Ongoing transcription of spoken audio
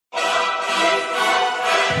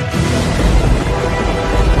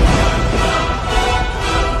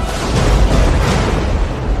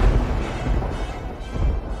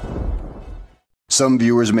Some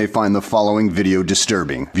viewers may find the following video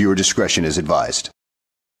disturbing. Viewer discretion is advised.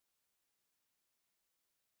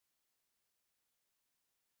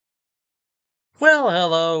 Well,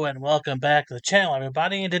 hello and welcome back to the channel,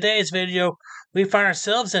 everybody. In today's video, we find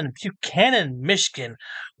ourselves in Buchanan, Michigan,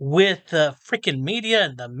 with the Fricn media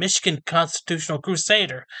and the Michigan Constitutional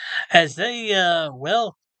Crusader, as they,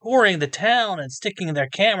 touring the town and sticking their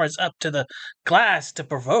cameras up to the glass to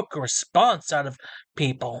provoke a response out of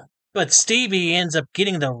people. But Stevie ends up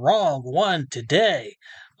getting the wrong one today.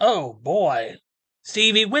 Oh boy.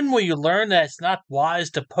 Stevie, when will you learn that it's not wise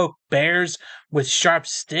to poke bears with sharp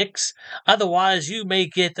sticks? Otherwise, you may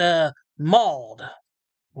get, mauled.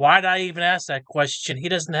 Why'd I even ask that question? He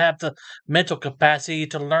doesn't have the mental capacity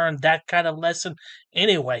to learn that kind of lesson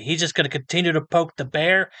anyway. He's just going to continue to poke the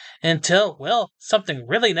bear until, well, something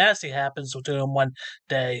really nasty happens to him one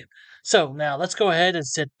day. So now let's go ahead and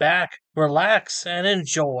sit back, relax, and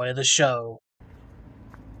enjoy the show.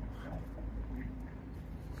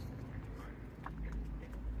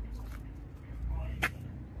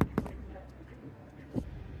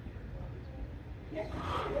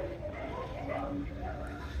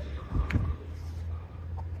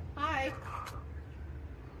 Hi.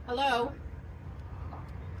 Hello.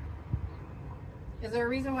 Is there a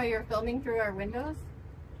reason why you're filming through our windows?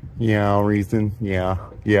 Yeah, reason. Yeah,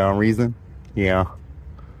 reason. Yeah.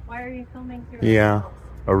 Why are you filming through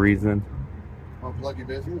A reason. Want to plug your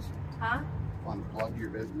business? Huh? Want to plug your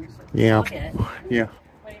business? Yeah. Plug it. Yeah.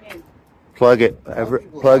 What do you mean? Plug it.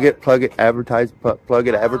 Plug it. Advertise. Plug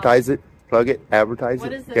it. Advertise it. Plug it. Advertise it.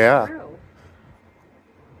 What is this Yeah. through?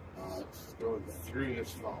 It's going through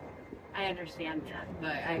this phone. I understand that,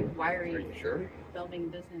 but why are Are you you sure? filming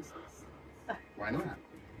businesses? Why not?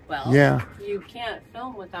 Well, Yeah. you can't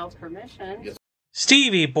film without permission. Yes.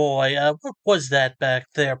 Stevie boy, what was that back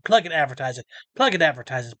there? Plug it, advertise it. Plug it,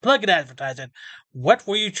 advertise it. Plug it, advertise it. What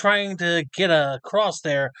were you trying to get across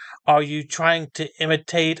there? Are you trying to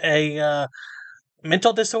imitate a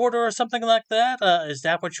mental disorder or something like that? Is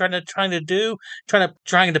that what you're trying to do?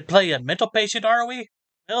 Trying to play a mental patient? Are we?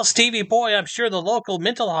 Well, Stevie boy, I'm sure the local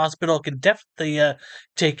mental hospital can definitely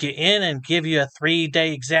take you in and give you a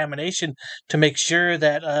 3-day examination to make sure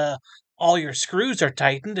that all your screws are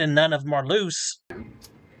tightened and none of them are loose.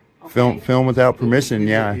 Okay. Film without permission.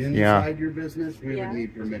 Yeah. Inside your business, we would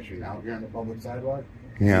need permission. Out here on the public sidewalk.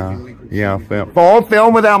 Yeah. Film. Oh,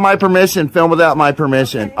 film without my permission. Film without my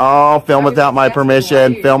permission. Okay. Oh, film without my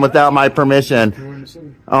permission. Film without my permission.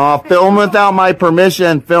 Oh, film without my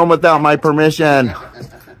permission. Film without my permission.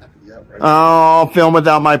 Oh, film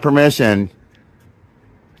without my permission.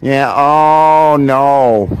 Yeah. Oh,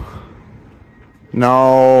 no.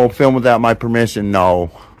 No, film without my permission.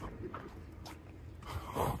 No.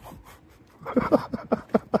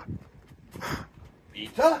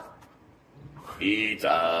 Pizza?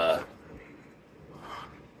 Pizza.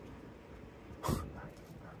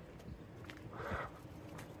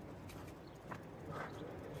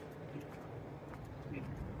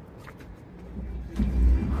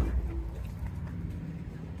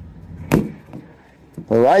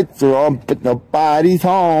 The lights are on, but nobody's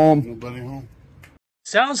home. Nobody home?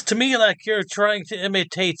 Sounds to me like you're trying to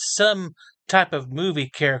imitate some type of movie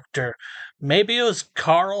character. Maybe it was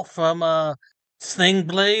Carl from Sling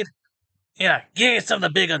Blade? Yeah, give me some of the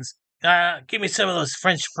big ones. Give me some of those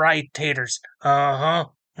French fried taters.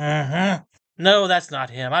 No, that's not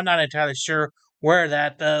him. I'm not entirely sure where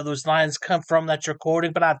those lines come from that you're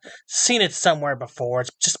quoting, but I've seen it somewhere before.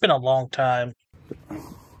 It's just been a long time.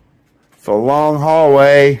 It's a long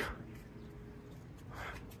hallway.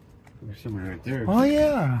 There's somebody right there. Oh,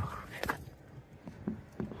 yeah.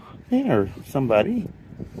 There, somebody.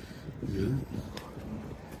 Yeah.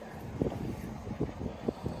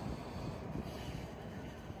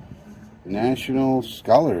 National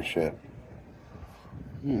Scholarship.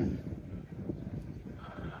 You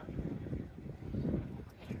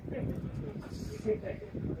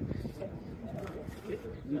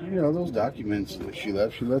know, those documents that she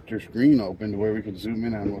left her screen open to where we could zoom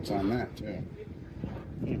in on what's on that, too.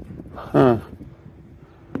 Huh.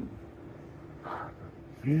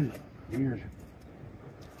 Yeah, weird.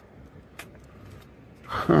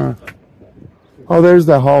 Huh. Oh, there's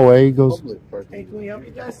the hallway. It goes. Hey, can we help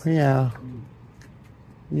you guys? Yeah.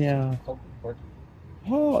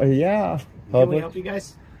 Oh, yeah. Can we help you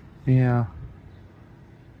guys? Yeah.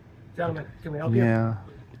 Gentlemen, can we help you? Yeah.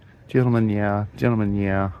 Gentlemen, yeah. Gentlemen,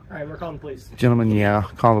 yeah. All right, we're calling the police. Gentlemen, yeah.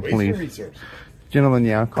 Call the Waste your police. resources. Gentlemen,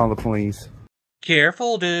 yeah. Call the police.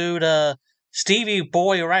 Careful, dude. Stevie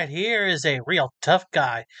boy right here is a real tough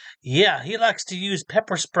guy. Yeah, he likes to use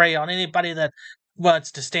pepper spray on anybody that wants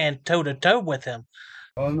to stand toe-to-toe with him.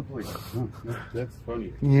 Calling the police. Huh, that's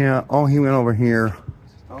funny. Yeah. Oh, he went over here.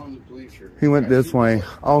 Calling the police. He went this way.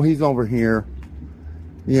 Oh, he's over here.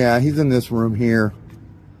 Yeah, he's in this room here.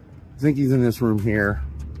 I think he's in this room here.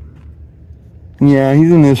 Yeah,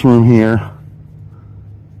 he's in this room here.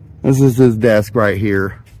 This is his desk right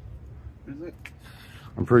here. Is it?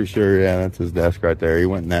 I'm pretty sure, yeah, that's his desk right there. He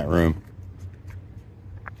went in that room.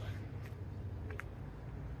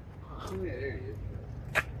 Oh, yeah, there he is.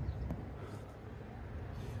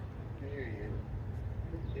 There he is.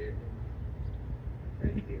 Right there.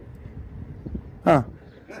 Right here. Huh.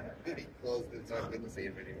 He closed it so I couldn't see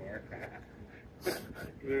him anymore.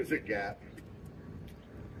 There's a gap.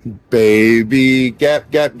 Baby, gap,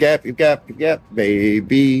 gap, gap, gap, gap,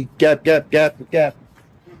 baby, gap, gap, gap, gap.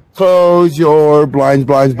 Close your blinds,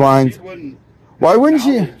 blinds, blinds. Why wouldn't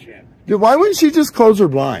she? Dude, why wouldn't she just close her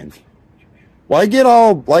blinds? Why get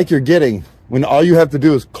all like you're getting when all you have to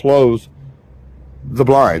do is close the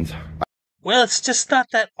blinds? Well, it's just not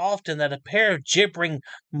that often that a pair of gibbering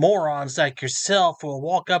morons like yourself will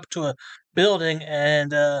walk up to a building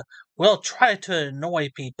and, well, try to annoy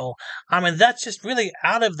people. I mean, that's just really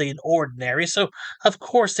out of the ordinary, so of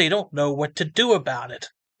course they don't know what to do about it.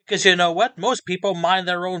 Because you know what? Most people mind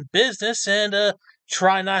their own business and,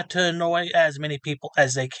 try not to annoy as many people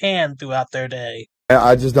as they can throughout their day.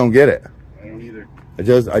 I just don't get it. I don't either.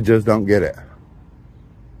 I just don't get it.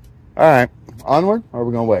 All right, onward, or are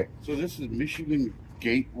we gonna wait? So this is Michigan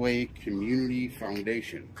Gateway Community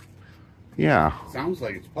Foundation. Yeah. Sounds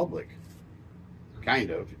like it's public. Kind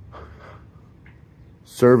of.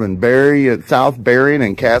 Serving South Berrien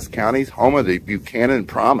and Cass counties, home of the Buchanan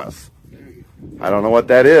Promise. I don't know what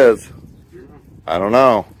that is. I don't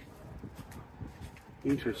know.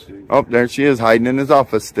 Interesting. Oh, there she is, hiding in his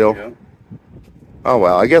office still. Yeah. Oh,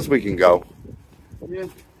 well, I guess we can go. Yeah.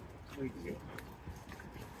 We can go.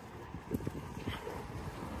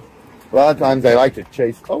 A lot of times they like to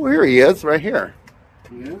chase. Oh, here he is, right here.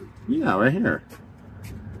 Yeah. Yeah, right here.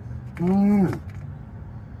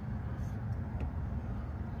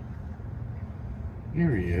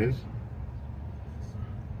 Here he is.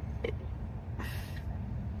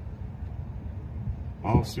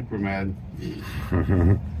 All super mad.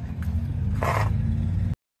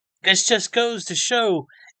 This just goes to show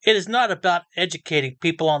it is not about educating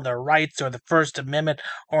people on their rights or the First Amendment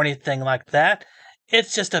or anything like that.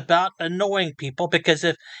 It's just about annoying people, because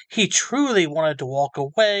if he truly wanted to walk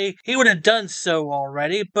away, he would have done so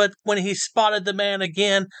already, but when he spotted the man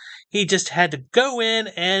again, he just had to go in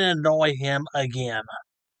and annoy him again.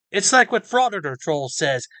 It's like what Frauditor Troll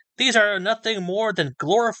says, these are nothing more than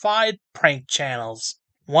glorified prank channels.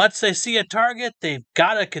 Once they see a target, they've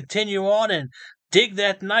got to continue on and dig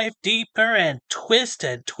that knife deeper and twist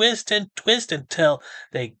and twist and twist until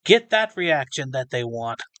they get that reaction that they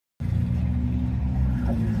want.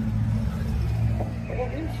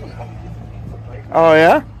 Oh,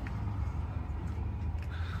 yeah?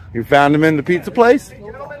 You found him in the pizza place?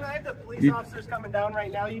 Gentlemen, I have the police officers coming down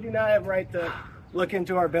right now. You do not have right to look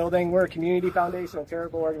into our building. We're a community foundation, a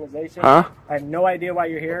charitable organization. Huh? I have no idea why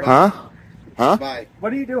you're here. Huh? Huh? Bye.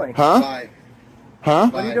 What are you doing? Huh? Bye. Huh?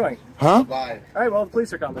 What are you doing? Huh? Bye. All right, well, the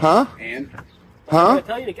police are coming. Huh? And? I'm Huh? going to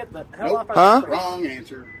tell you to get the hell Nope. off our Huh? property. Wrong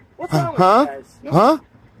answer. What's wrong with Huh? you guys? No. Huh?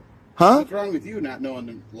 Huh? What's wrong with you not knowing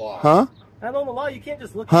the law? Huh? I know the law. You can't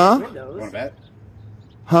just look Huh? at the Want to windows. bet?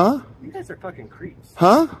 Huh? You guys are fucking creeps.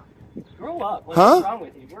 Huh? Grow up. What's Huh? wrong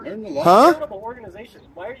with you? We're Learn the law. Huh? a charitable organization.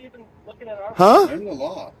 Why are you even looking at our... Huh? Learn the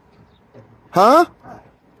law. Huh?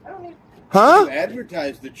 I don't need... Huh? You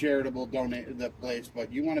advertise the charitable the place,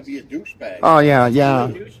 but you want to be a douchebag. Oh, yeah, yeah.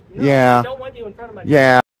 Douche. No, Yeah. I don't want you in front of my...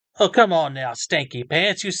 Yeah. Oh, come on now, Stanky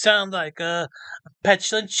Pants. You sound like a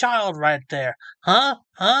petulant child right there. Huh?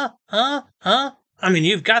 Huh? Huh? Huh? I mean,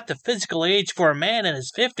 you've got the physical age for a man in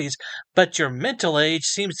his 50s, but your mental age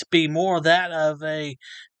seems to be more that of a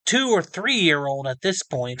 2 or 3-year-old at this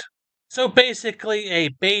point. So basically, a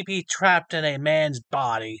baby trapped in a man's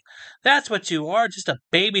body. That's what you are, just a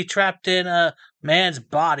baby trapped in a man's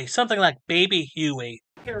body. Something like Baby Huey.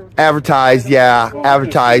 Advertise, yeah.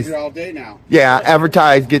 Advertise. Here all day now. Yeah.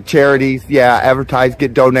 Advertise, get charities. Yeah. Advertise,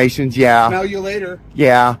 get donations. Yeah. Smell you later.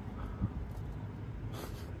 Yeah.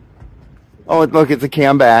 Oh, look, it's a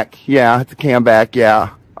comeback. Yeah, it's a comeback.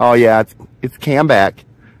 Yeah. Oh, yeah, it's comeback.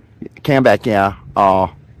 Comeback, yeah.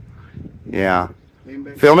 Oh, yeah.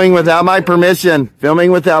 Filming without my permission.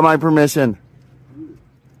 Filming without my permission.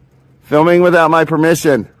 Filming without my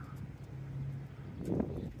permission.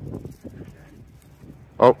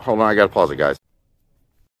 Oh, hold on. I got to pause it, guys.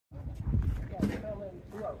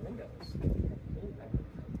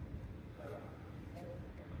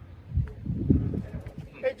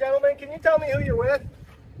 Hey, gentlemen, can you tell me who you're with?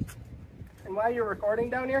 and why you're recording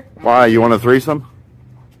down here? Why? You want a threesome?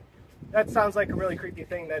 That sounds like a really creepy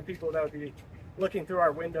thing that people that would be looking through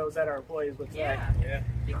our windows at our employees would say.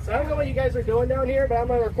 Yeah. So I don't know what you guys are doing down here, but I'm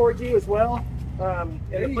going to record you as well. And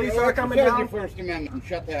the police are coming Your down. First Amendment, and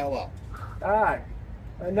shut the hell up. Ah,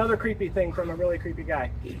 another creepy thing from a really creepy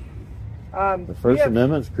guy. The First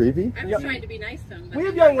Amendment's creepy? I was trying to be nice to them. We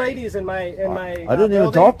have young ladies in my I didn't even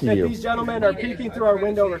building talk to that you. These gentlemen are peeking through our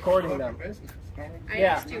window recording them. I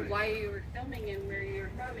asked you why you were filming and where you were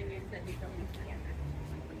from, and you said you filmed together.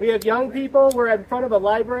 We have young people. We're in front of a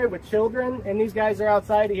library with children, and these guys are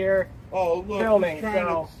outside here Look, filming. he's trying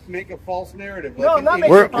So. to make a false narrative. No, I'm not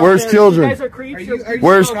making Where- a false where's narrative. children? You guys are creeps.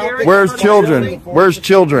 Where's children? Where's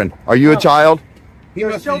children? Are you a child? He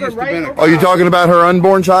must have used to been a Are you talking about her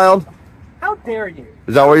unborn child? How dare you?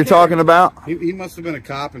 Is that what you're talking about? He must have been a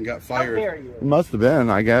cop and got How fired. dare you? It must have been,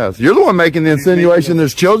 I guess. You're the one making the insinuation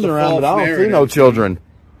there's children around, but I don't see no children.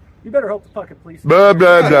 You better hope the fucking police. Blah,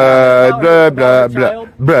 blah, blah, blah, blah, blah,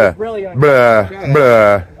 blah, blah,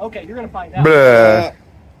 blah, Okay, you're gonna find out. blah.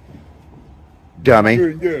 Dummy.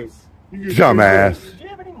 Yes. Dumbass. Do you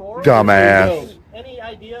have any more? Dumbass. Any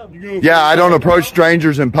idea? Of... Yeah, I don't approach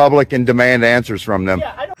strangers in public and demand answers from them.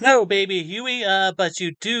 Yeah, I don't. No, baby Huey, but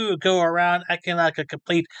you do go around acting like a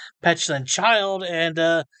complete petulant child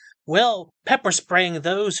and, well, pepper spraying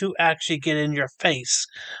those who actually get in your face.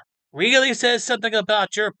 Really says something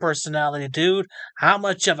about your personality, dude. How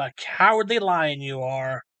much of a cowardly lion you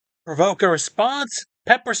are. Provoke a response,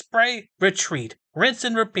 pepper spray, retreat. Rinse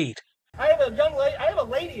and repeat. I have a young lady. I have a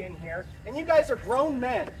lady in here, and you guys are grown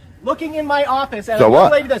men looking in my office at So a young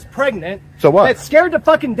what? lady that's pregnant. So what? That's scared to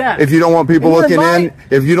fucking death. If you don't want people And you're looking in,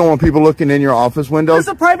 if you don't want people looking in your office windows, This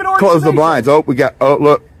is a private close the organization. blinds. Oh, we got, oh,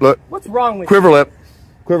 look. What's wrong with Quiver you? lip.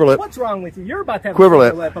 Quiver lip. What's wrong with you? You're about to have Quiver a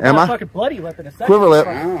lip. lip. Am A I? fucking bloody lip in a second. Quiver lip.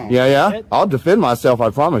 Wow. Yeah. I'll defend myself, I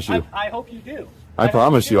promise you. I hope you do. I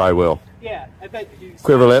promise you I will. Yeah, I bet you do.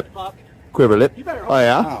 Quiver lip. Fuck. Quiver lip. You better hope Oh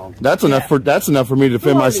yeah? Wow. That's enough for me to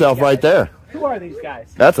defend Who are these myself guys? right there. Who are these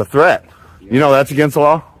guys? That's a threat. You know that's against the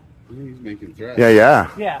law? He's making threats. Yeah.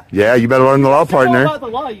 Yeah. Yeah, you better learn the law, You know partner. about the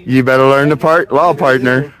law, You better learn the law,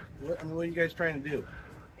 partner. What are you guys trying to do?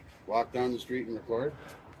 Walk down the street and record?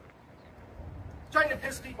 Trying to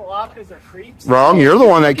piss people off because they're creeps. Wrong, you're the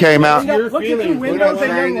one that came out. Looking through windows We're at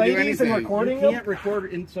not young trying to do ladies and anything. recording You them. can't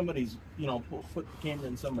record in somebody's, put the camera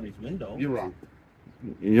in somebody's window. You're wrong.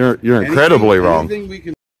 You're incredibly wrong. Anything we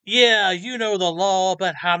can Yeah, you know the law,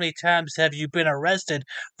 but how many times have you been arrested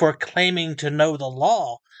for claiming to know the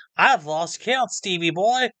law? I've lost count, Stevie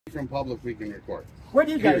boy. do from public, we can record. Where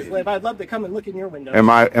do you guys live? I'd love to come and look in your window. Am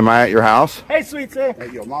I at your house? Hey, Sweet Sea.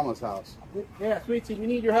 At your mama's house. Yeah, Sweet Sea, we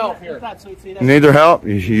need your help here. Not Sweet Sea. You need their help?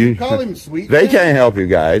 You- Call him sweet. they thing? can't help you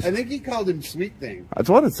guys. I think he called him sweet thing. That's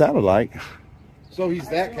what it sounded like. So he's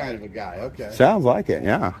that kind of a guy. Okay. Sounds like it,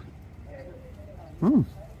 yeah.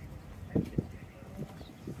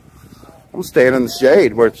 I'm staying in the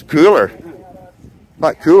shade where it's cooler. A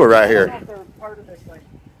lot cooler right here. Part of this, like,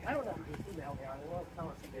 I don't know if you can email me on it. Well, tell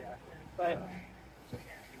us to do that. But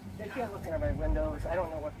they can't look in my windows. I don't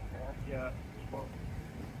know what. Yeah.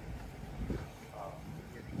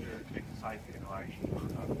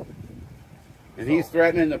 And he's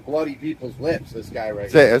threatening to bloody people's lips, this guy right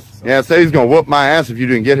Say he's gonna whoop my ass if you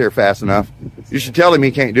didn't get here fast enough. You should tell him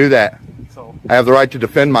he can't do that. I have the right to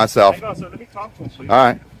defend myself. So let me talk to him, please. All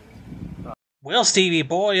right. Well, Stevie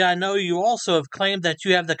boy, I know you also have claimed that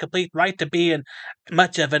you have the complete right to be as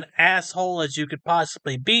much of an asshole as you could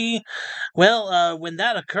possibly be. Well, when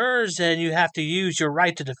that occurs and you have to use your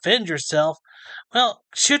right to defend yourself, well,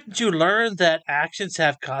 shouldn't you learn that actions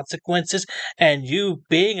have consequences and you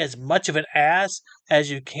being as much of an ass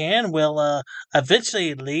as you can will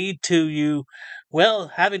eventually lead to you, well,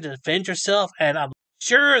 having to defend yourself? And I'm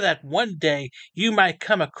sure that one day you might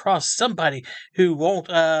come across somebody who won't,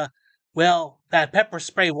 well, that pepper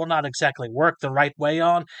spray will not exactly work the right way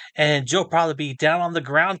on, and you'll probably be down on the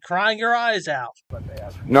ground crying your eyes out.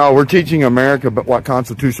 No, we're teaching America but what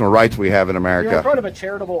constitutional rights we have in You're in America. front of a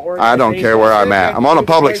charitable organization. I don't care where I'm at. I'm on a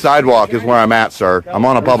public sidewalk is where I'm at, sir. I'm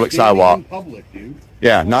on a public sidewalk. In public, dude.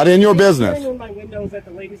 Yeah, not in your business. In my windows at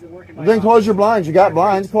the ladies that work in my Then office. close your blinds. You got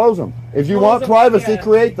blinds, close them. If you want them, privacy, yeah.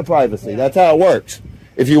 create the privacy. That's how it works.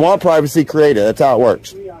 If you want privacy, create it. That's how it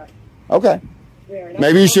works. We are. Okay. Yeah,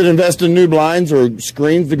 Maybe you should invest in new blinds or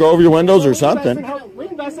screens to go over your windows or something. We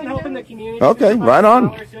invest in helping the community. Okay, We provide right on.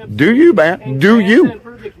 scholarships Do you, man? and Do grants to you?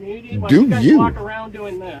 improve the community while Do guys you? walk around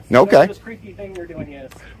doing this. Okay. That's this creepy thing we're doing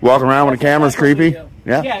is. Walk around when the camera's creepy?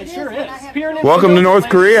 Yeah, Yeah. it sure is. Peering into Welcome to windows North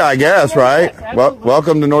and Korea, I ladies- guess, right? Yes, absolutely.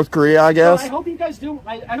 Welcome to North Korea, I So I guess. hope you guys do.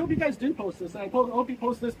 I hope you guys do post this. And I hope you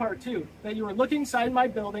post this part too. That you were looking inside my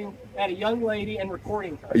building at a young lady and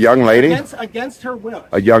recording her. A young lady? Against her will.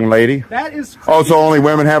 A young lady? That is. Oh, so only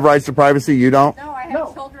women have rights to privacy? You don't? No, I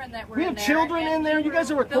have children that were We have children in there. You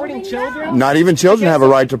guys are recording children. Not even children have a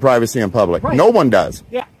right to privacy in public. Right. No one does.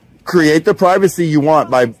 Yeah. Create the privacy you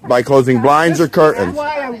want by closing blinds or curtains. That's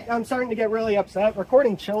why I'm starting to get really upset.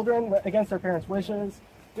 Recording children against their parents' wishes,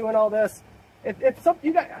 doing all this. It's something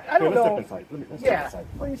you guys. I don't know. Yeah,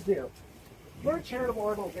 please do. We're a charitable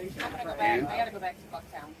organization. I gotta go back to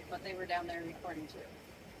Bucktown, but they were down there recording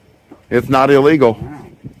too. It's not illegal.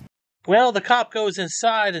 Well, the cop goes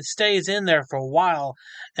inside and stays in there for a while,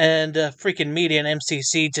 and freaking media and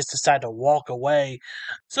MCC just decide to walk away.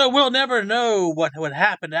 So we'll never know what would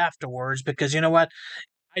happen afterwards, because you know what?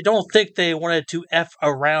 I don't think they wanted to F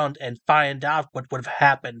around and find out what would have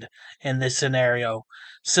happened in this scenario.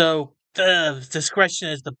 So discretion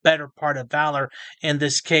is the better part of valor in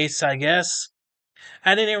this case, I guess.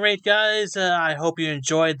 At any rate, guys, I hope you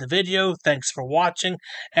enjoyed the video. Thanks for watching,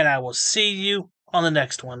 and I will see you on the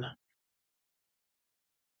next one.